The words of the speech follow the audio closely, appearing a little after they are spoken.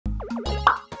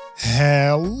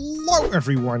Hello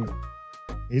everyone,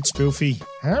 it's Poofy.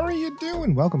 How are you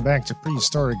doing? Welcome back to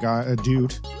Prehistoric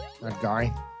Dude. That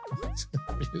guy.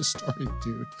 Prehistoric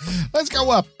Dude. Let's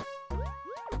go up.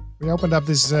 We opened up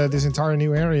this entire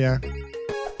new area.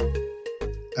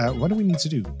 What do we need to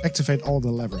do? Activate all the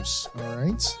levers.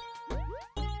 Alright.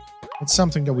 It's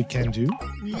something that we can do.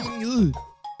 Give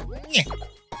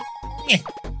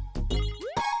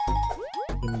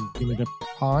me the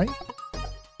pie.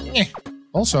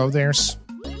 Also, there's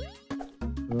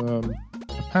a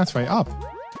pathway up.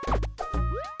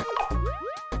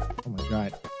 Oh my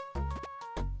god.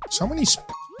 So many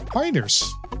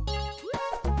spiders.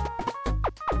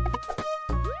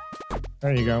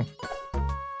 There you go.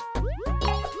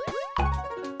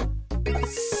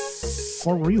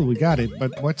 For real, we got it.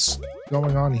 But what's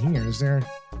going on here? Is there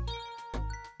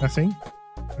nothing?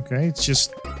 Okay, it's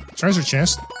just a treasure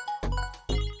chest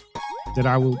that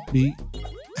I will be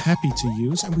happy to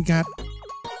use. And we got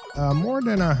more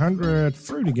than 100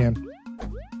 fruit again.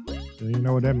 Do you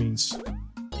know what that means?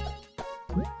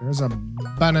 There's a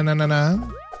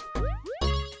banana.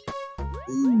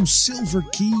 Ooh, silver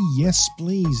key. Yes,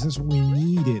 please. That's what we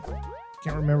needed.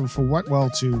 Can't remember for what.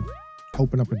 Well, to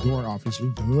open up a door, obviously.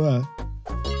 Duh.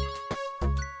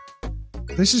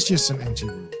 This is just an empty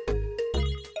room.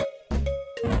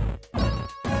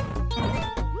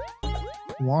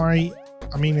 Why?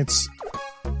 I mean, it's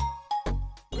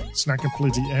not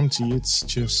completely empty. It's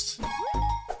just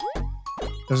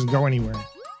doesn't go anywhere.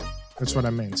 That's what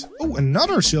I meant. Oh,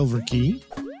 another silver key.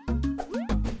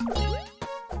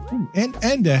 Ooh,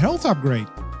 and a health upgrade.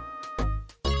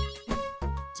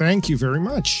 Thank you very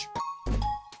much.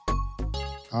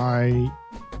 I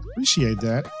appreciate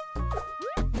that.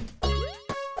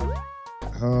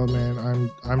 Oh man,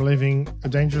 I'm living a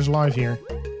dangerous life here.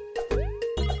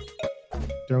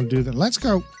 Don't do that. Let's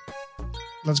go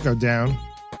down.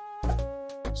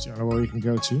 It's the only way we can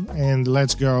go to. And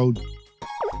let's go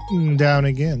down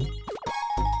again.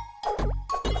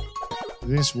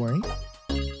 This way.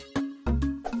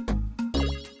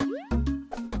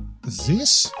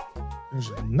 This? There's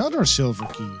another silver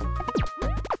key.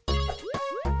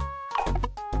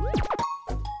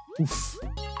 Oof.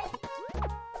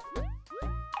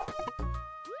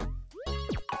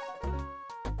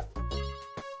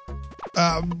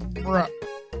 Bruh.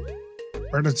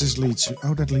 Where does this lead to?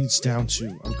 Oh, that leads down to.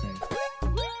 Okay.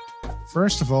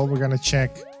 First of all, we're gonna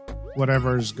check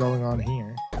whatever is going on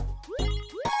here.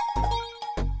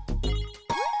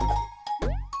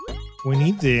 We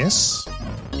need this.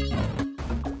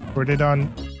 Put it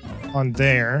on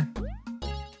there.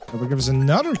 That will give us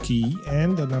another key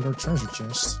and another treasure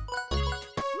chest.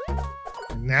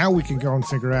 And now we can go and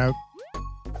figure out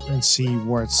and see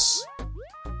what's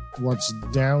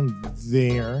down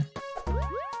there.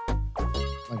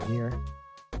 Like here.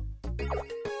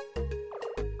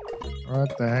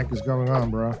 What the heck is going on,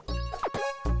 bro?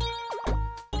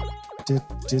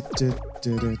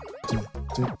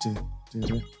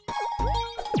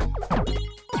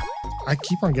 I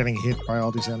keep on getting hit by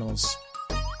all these animals.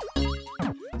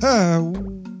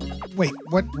 Wait,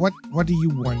 what do you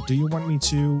want? Do you want me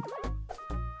to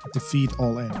defeat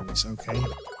all enemies? Okay.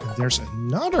 And there's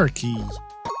another key.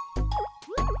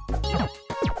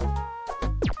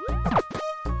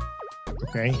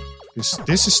 Okay,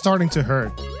 this is starting to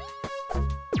hurt.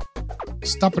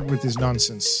 Stop it with this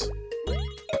nonsense.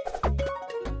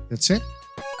 That's it.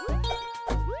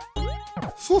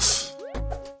 Oof.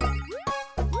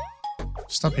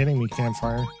 Stop hitting me,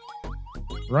 campfire.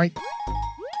 Right.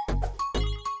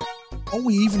 Oh,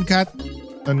 we even got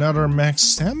another max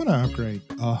stamina upgrade.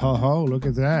 Oh ho ho, look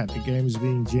at that. The game is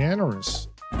being generous.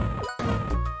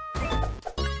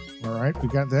 Alright, we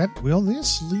got that. Will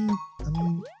this lead? I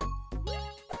mean,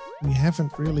 we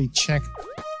haven't really checked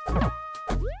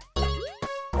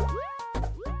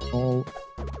all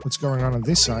what's going on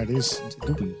this side, do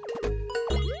we?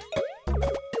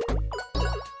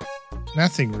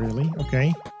 Nothing really,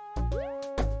 okay.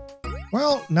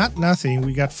 Well, not nothing,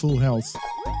 we got full health.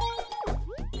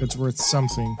 That's worth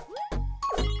something.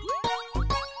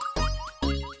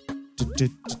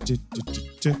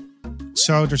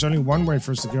 So there's only one way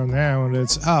for us to go now, and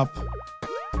it's up.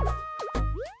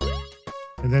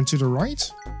 And then to the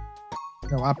right?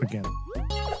 No, up again.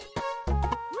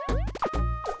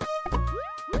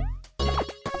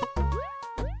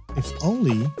 If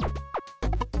only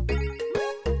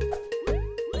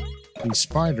these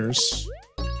spiders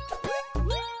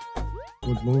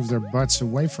would move their butts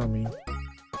away from me.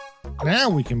 Now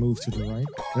we can move to the right.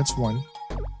 That's one.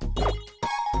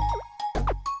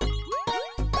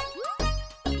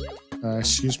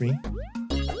 Excuse me.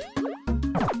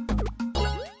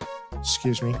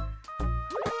 Excuse me.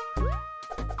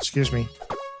 Excuse me.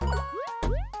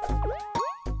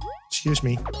 Excuse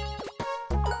me.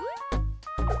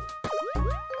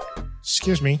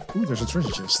 Excuse me. Ooh, there's a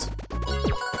treasure chest.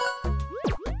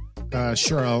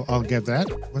 Sure, I'll get that.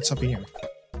 What's up here?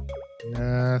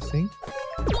 Nothing.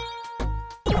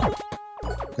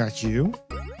 Got you.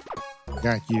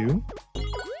 Got you.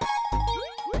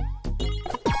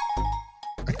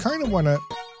 I kind of want to...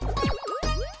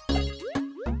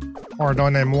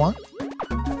 Pardonnez-moi.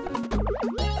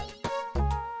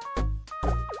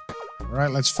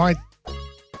 Alright, let's fight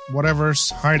whatever's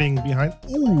hiding behind...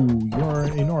 Ooh, you're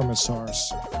enormous,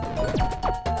 SARS.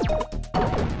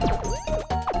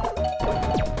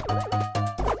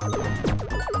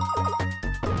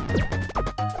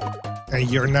 Hey,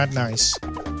 you're not nice.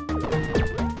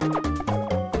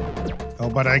 Oh,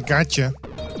 but I gotcha.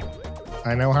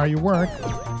 I know how you work.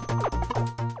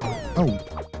 Oh.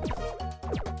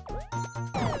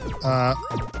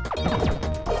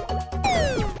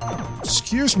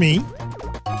 Excuse me.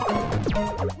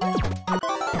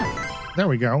 There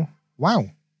we go. Wow.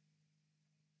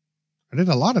 I did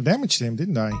a lot of damage to him,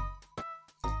 didn't I?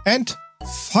 And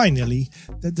finally,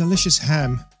 the delicious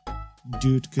ham.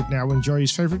 Dude could now enjoy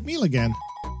his favorite meal again.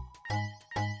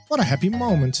 What a happy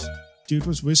moment. Dude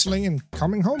was whistling and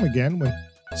coming home again when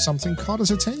something caught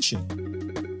his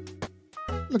attention.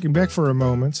 Looking back for a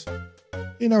moment,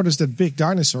 he noticed that big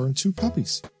dinosaur and two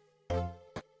puppies.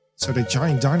 So the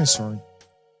giant dinosaur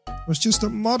was just a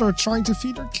mother trying to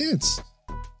feed her kids.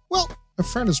 Well, a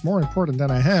friend is more important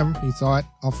than a ham, he thought,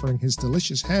 offering his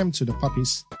delicious ham to the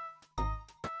puppies.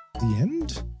 The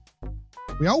end?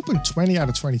 We opened 20 out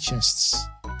of 20 chests.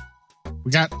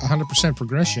 We got 100%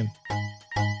 progression.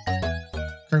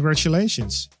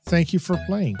 Congratulations. Thank you for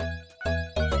playing.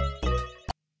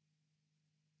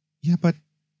 Yeah, but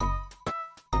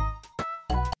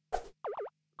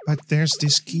there's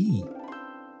this key.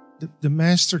 The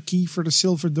master key for the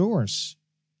silver doors.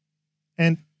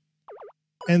 And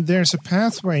there's a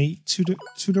pathway to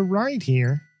the right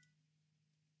here.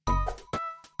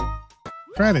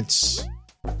 Credits.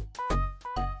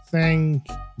 Thank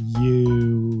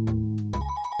you.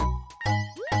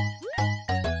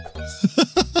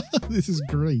 This is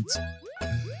great.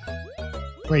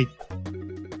 Wait.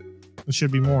 There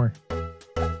should be more.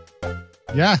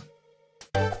 Yeah.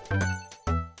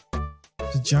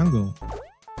 The jungle.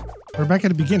 We're back at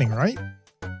the beginning, right?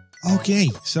 Okay,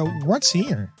 so what's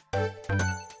here?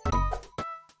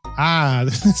 Ah,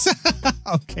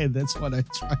 okay, that's what I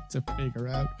tried to figure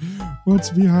out. What's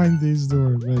behind this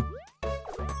door? But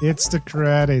it's the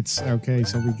credits. Okay,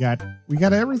 so we got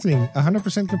everything.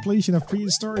 100% completion of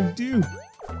Prehistoric Dude.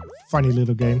 Funny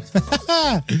little game.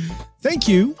 Thank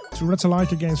you to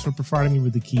Retalica Games for providing me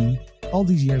with the key all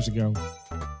these years ago.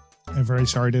 I'm very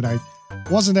sorry that I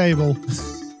wasn't able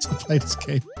to play this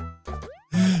game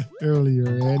earlier.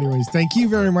 Anyways, thank you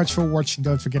very much for watching.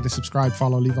 Don't forget to subscribe,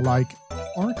 follow, leave a like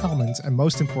or a comment, and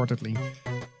most importantly,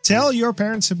 tell your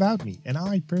parents about me. And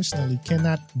I personally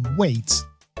cannot wait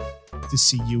to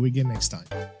see you again next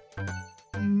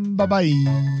time. Bye-bye.